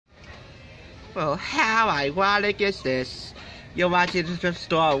Well, how ironic is this? You're watching the thrift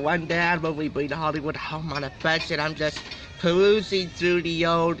store one day when we bring the Hollywood home on a budget. I'm just perusing through the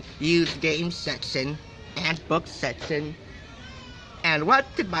old used game section and book section. And what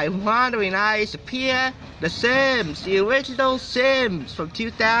did my wandering eyes appear? The Sims, the original Sims from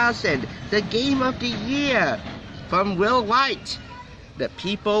 2000, the game of the year from Will White, the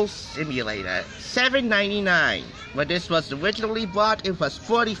People's Simulator, $7.99. When this was originally bought, it was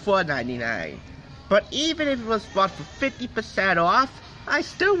 $44.99. But even if it was bought for 50% off, I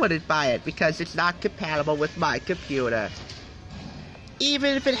still wouldn't buy it because it's not compatible with my computer.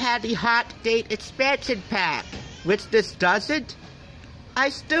 Even if it had the Hot Date expansion pack, which this doesn't, I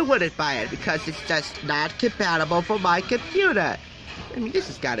still wouldn't buy it because it's just not compatible for my computer. I mean, this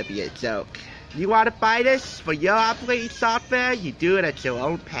has got to be a joke. You want to buy this for your operating software? You do it at your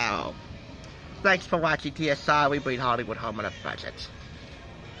own peril. Thanks for watching TSR. We bring Hollywood home on a budget.